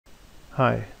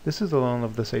Hi, this is Alon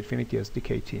of the Sitefinity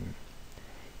SDK team.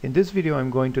 In this video I'm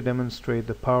going to demonstrate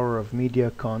the power of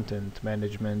media content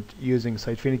management using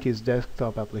Sitefinity's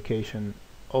desktop application,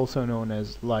 also known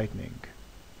as Lightning.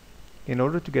 In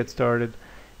order to get started,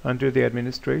 under the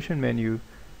Administration menu,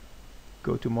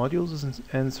 go to Modules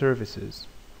and Services.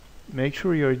 Make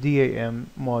sure your DAM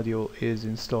module is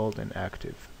installed and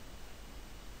active.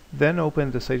 Then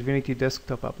open the Sitefinity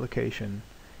desktop application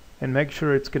and make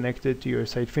sure it's connected to your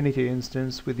Sitefinity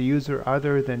instance with a user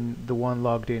other than the one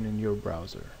logged in your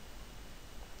browser.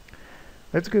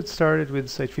 Let's get started with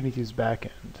Sitefinity's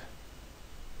backend.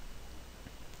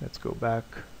 Let's go back.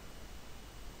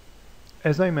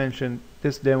 As I mentioned,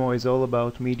 this demo is all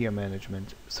about media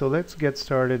management, so let's get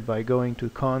started by going to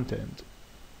Content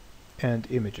and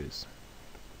Images.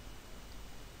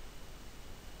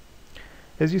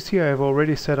 As you see, I have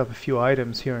already set up a few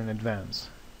items here in advance.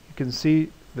 You can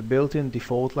see the built-in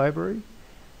default library,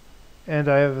 and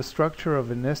I have a structure of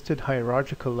a nested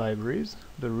hierarchical libraries,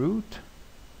 the root,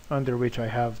 under which I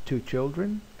have 2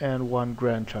 children and 1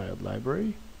 grandchild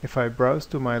library. If I browse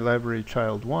to my library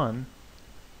child 1,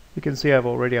 you can see I've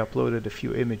already uploaded a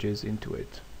few images into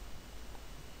it.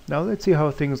 Now let's see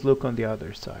how things look on the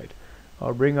other side.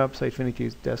 I'll bring up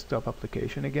Sitefinity's desktop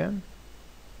application again.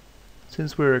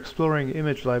 Since we're exploring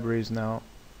image libraries now,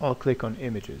 I'll click on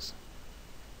Images.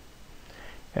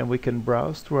 And we can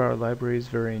browse through our libraries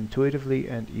very intuitively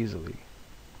and easily.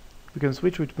 We can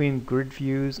switch between grid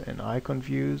views and icon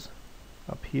views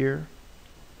up here.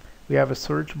 We have a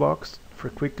search box for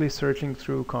quickly searching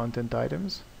through content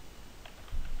items,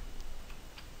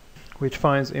 which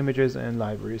finds images and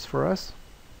libraries for us.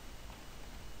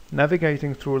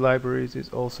 Navigating through libraries is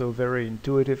also very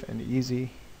intuitive and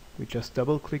easy. We just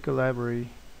double-click a library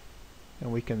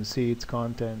and we can see its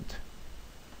content.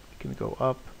 We can go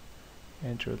up,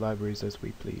 enter libraries as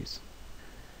we please.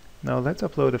 Now let's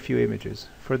upload a few images.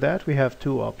 For that we have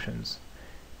 2 options.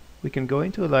 We can go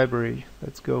into a library,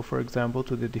 let's go for example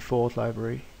to the default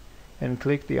library, and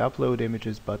click the Upload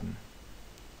Images button.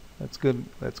 That's good.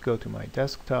 Let's go to my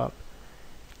desktop,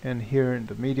 and here in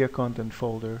the Media Content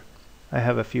folder I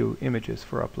have a few images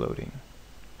for uploading.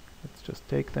 Let's just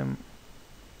take them.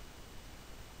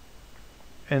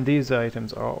 And these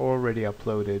items are already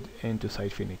uploaded into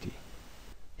Sitefinity.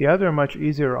 The other much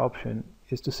easier option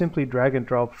is to simply drag and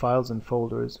drop files and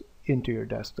folders into your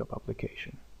desktop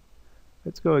application.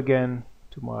 Let's go again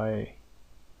to my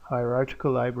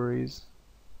hierarchical libraries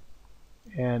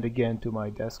and again to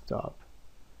my desktop,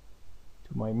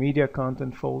 to my media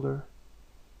content folder,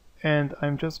 and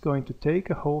I'm just going to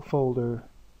take a whole folder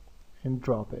and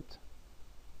drop it.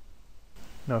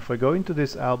 Now if I go into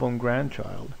this album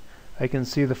grandchild, I can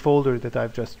see the folder that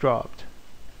I've just dropped,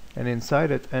 and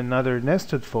inside it another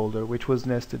nested folder which was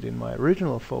nested in my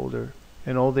original folder,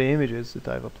 and all the images that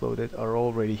I've uploaded are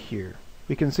already here.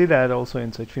 We can see that also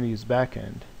in Sitefinity's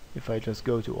backend if I just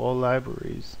go to all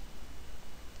libraries,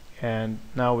 and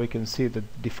now we can see the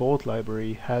default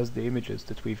library has the images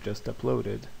that we've just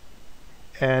uploaded.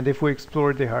 And if we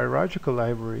explore the hierarchical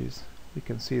libraries, we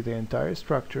can see the entire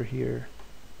structure here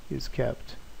is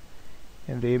kept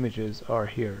and the images are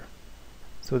here.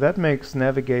 So that makes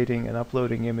navigating and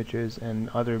uploading images and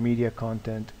other media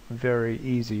content very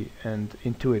easy and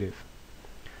intuitive.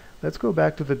 Let's go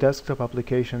back to the desktop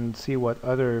application and see what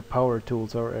other power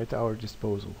tools are at our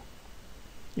disposal.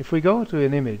 If we go to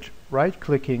an image,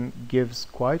 right-clicking gives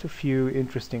quite a few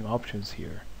interesting options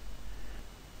here.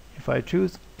 If I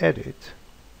choose Edit,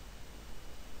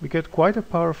 we get quite a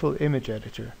powerful image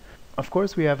editor. Of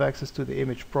course we have access to the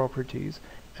image properties,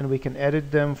 and we can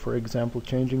edit them, for example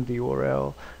changing the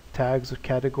URL, tags or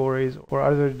categories or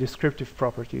other descriptive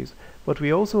properties. But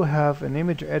we also have an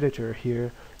image editor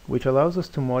here which allows us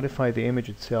to modify the image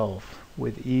itself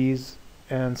with ease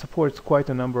and supports quite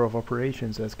a number of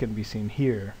operations, as can be seen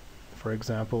here. For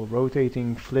example,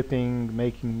 rotating, flipping,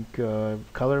 making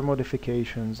color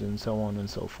modifications, and so on and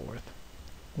so forth.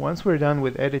 Once we're done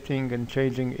with editing and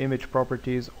changing image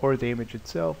properties or the image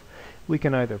itself, we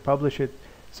can either publish it,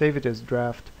 save it as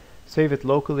draft, save it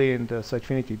locally in the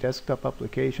Sitefinity desktop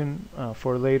application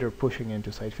for later pushing into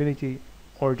Sitefinity,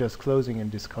 or just closing and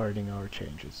discarding our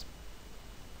changes.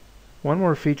 One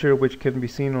more feature which can be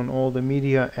seen on all the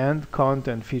media and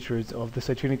content features of the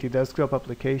Sitefinity desktop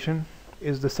application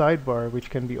is the sidebar,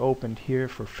 which can be opened here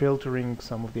for filtering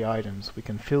some of the items. We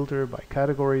can filter by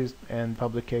categories and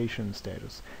publication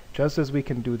status, just as we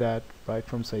can do that right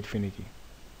from Sitefinity.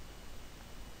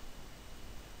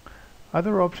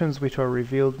 Other options which are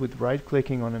revealed with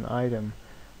right-clicking on an item.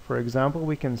 For example,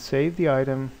 we can save the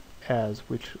item as,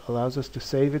 which allows us to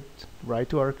save it right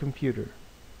to our computer.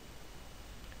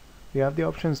 we have the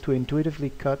options to intuitively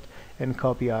cut and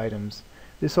copy items.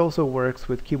 This also works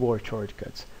with keyboard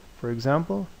shortcuts. For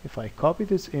example, if I copy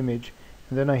this image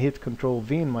and then I hit Ctrl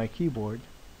V in my keyboard,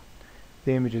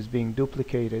 the image is being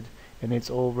duplicated and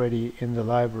it's already in the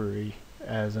library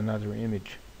as another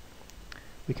image.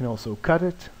 We can also cut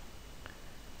it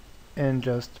and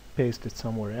just paste it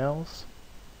somewhere else.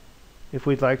 If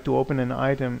we'd like to open an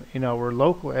item in our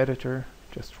local editor,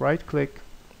 just right click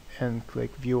and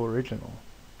click View Original.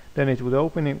 Then it would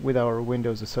open it with our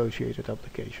Windows associated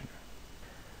application.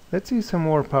 Let's see some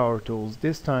more power tools.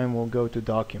 This time we'll go to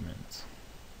Documents.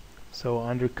 So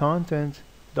under Content,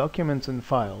 Documents and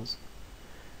Files,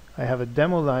 I have a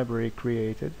demo library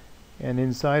created, and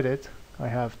inside it I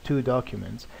have two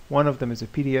documents. One of them is a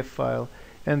PDF file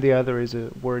and the other is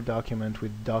a Word document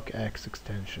with docx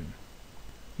extension.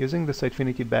 Using the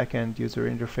Sitefinity backend user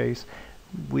interface,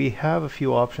 we have a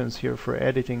few options here for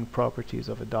editing properties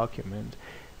of a document,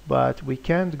 but we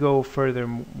can't go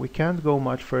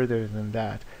much further than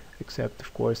that, except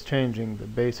of course changing the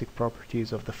basic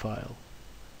properties of the file.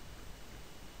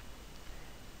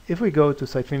 If we go to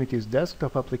Sitefinity's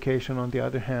desktop application, on the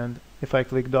other hand, if I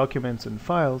click Documents and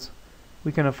Files,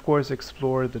 we can of course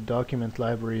explore the document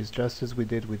libraries just as we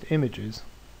did with images,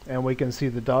 and we can see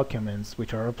the documents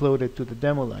which are uploaded to the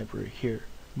demo library here.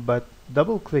 But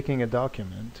double-clicking a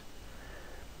document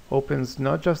opens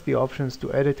not just the options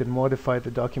to edit and modify the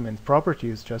document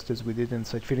properties just as we did in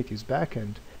Sitefinity's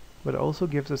backend, but also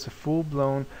gives us a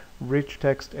full-blown rich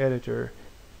text editor,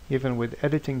 even with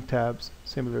editing tabs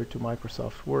similar to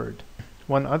Microsoft Word.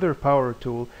 One other power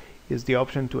tool is the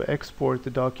option to export the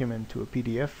document to a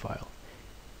PDF file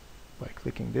by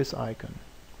clicking this icon.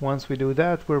 Once we do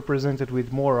that, we're presented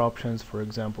with more options, for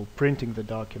example, printing the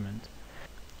document.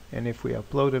 And if we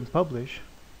upload and publish,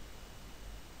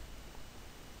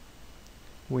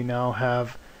 we now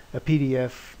have a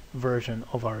PDF version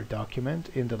of our document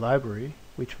in the library,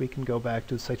 which we can go back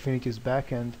to Sitefinity's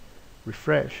backend,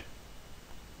 refresh,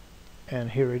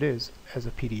 and here it is as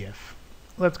a PDF.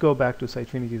 Let's go back to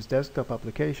Sitefinity's desktop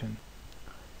application.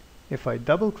 If I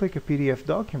double-click a PDF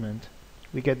document,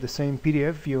 we get the same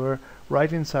PDF viewer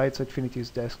right inside Sitefinity's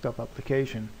desktop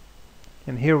application.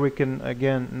 And here we can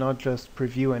again not just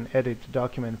preview and edit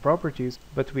document properties,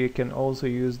 but we can also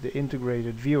use the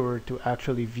integrated viewer to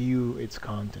actually view its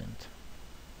content.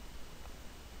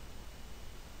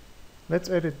 Let's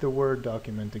edit the Word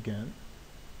document again.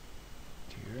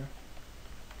 Here.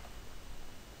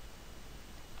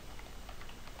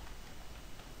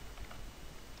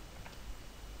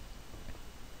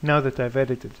 Now that I've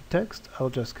edited the text, I'll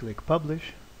just click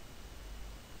Publish,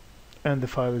 and the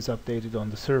file is updated on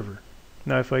the server.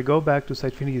 Now if I go back to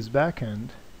Sitefinity's backend,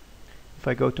 if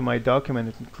I go to my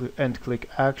document and click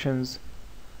Actions,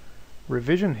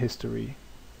 Revision History,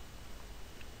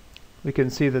 we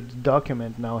can see that the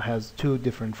document now has two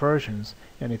different versions,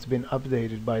 and it's been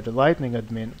updated by the Lightning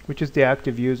admin, which is the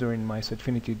active user in my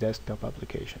Sitefinity desktop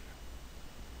application.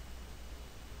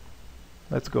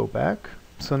 Let's go back.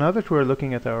 So now that we're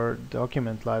looking at our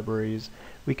document libraries,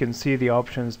 we can see the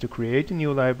options to create a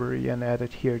new library and add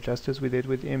it here just as we did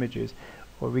with images,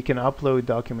 or we can upload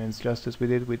documents just as we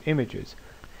did with images.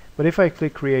 But if I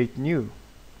click Create New,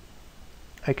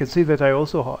 I can see that I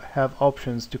also have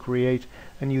options to create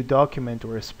a new document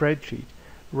or a spreadsheet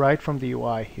right from the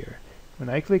UI here. When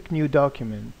I click New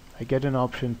Document, I get an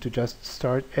option to just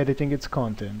start editing its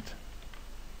content.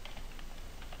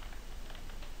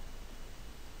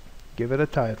 Give it a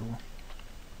title,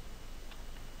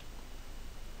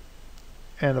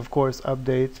 and of course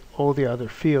update all the other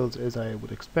fields as I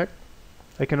would expect.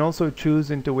 I can also choose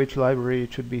into which library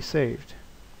it should be saved.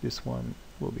 This one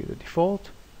will be the default.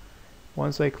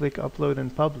 Once I click Upload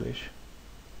and Publish,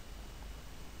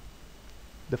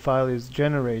 the file is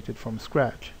generated from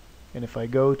scratch, and if I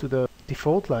go to the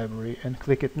default library and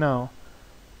click it now,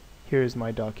 here is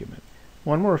my document.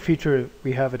 One more feature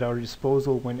we have at our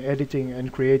disposal when editing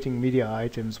and creating media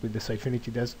items with the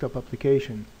Sitefinity desktop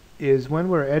application is when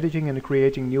we're editing and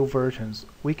creating new versions,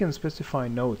 we can specify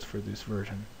notes for this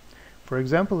version. For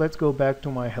example, let's go back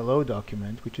to my Hello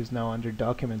document, which is now under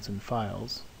Documents and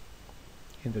Files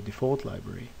in the default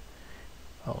library.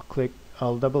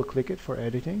 I'll double click it for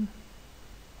editing,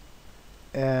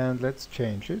 and let's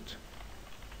change it.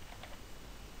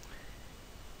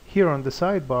 Here on the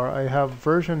sidebar I have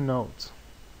version notes,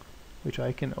 which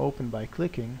I can open by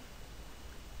clicking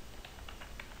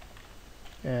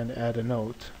and add a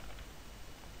note,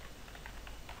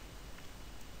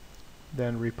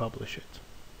 then republish it.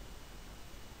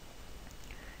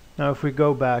 Now if we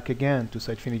go back again to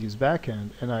Sitefinity's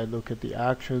backend and I look at the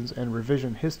actions and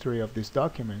revision history of this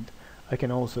document, I can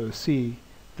also see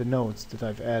the notes that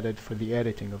I've added for the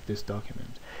editing of this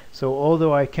document. So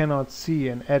although I cannot see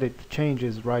and edit the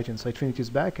changes right in Sitefinity's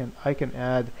backend, I can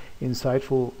add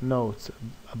insightful notes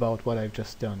about what I've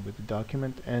just done with the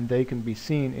document, and they can be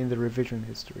seen in the revision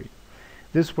history.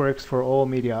 This works for all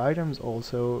media items,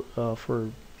 also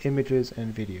for images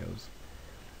and videos.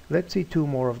 Let's see two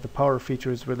more of the power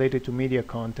features related to media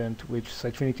content which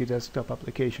Sitefinity desktop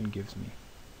application gives me.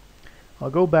 I'll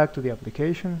go back to the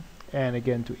application and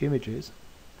again to images.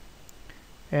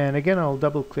 And again I'll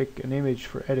double click an image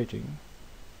for editing.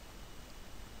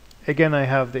 Again I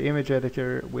have the image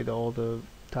editor with all the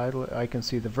title. I can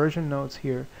see the version notes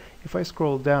here. If I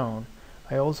scroll down,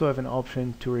 I also have an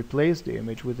option to replace the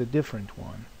image with a different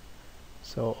one.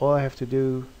 So all I have to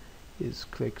do is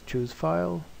click choose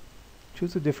file,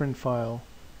 choose a different file,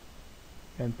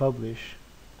 and publish.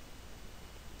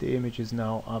 The image is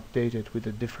now updated with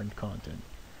a different content.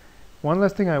 One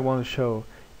last thing I want to show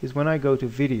is when I go to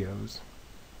videos.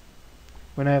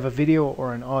 When I have a video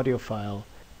or an audio file,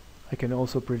 I can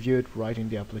also preview it right in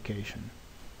the application.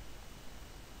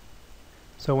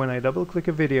 So when I double click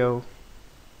a video,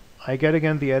 I get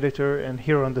again the editor, and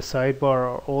here on the sidebar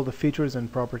are all the features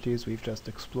and properties we've just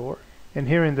explored. And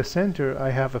here in the center I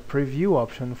have a preview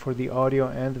option for the audio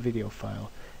and the video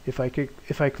file. If I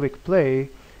click play,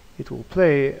 it will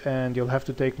play, and you'll have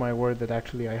to take my word that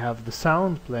actually I have the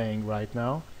sound playing right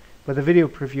now. But the video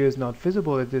preview is not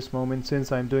visible at this moment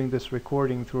since I'm doing this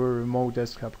recording through a remote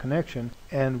desktop connection,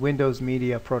 and Windows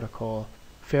Media Protocol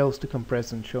fails to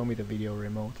compress and show me the video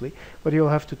remotely. But you'll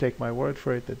have to take my word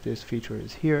for it that this feature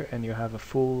is here, and you have a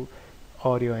full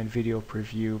audio and video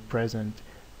preview present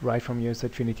right from your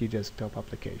Sitefinity desktop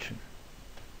application.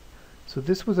 So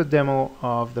this was a demo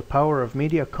of the power of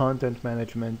media content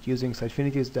management using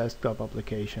Sitefinity's desktop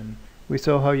application. We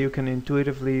saw how you can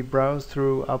intuitively browse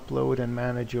through, upload and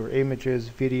manage your images,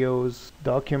 videos,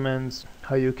 documents,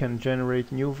 how you can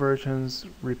generate new versions,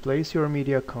 replace your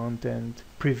media content,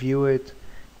 preview it,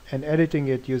 and editing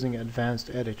it using advanced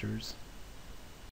editors.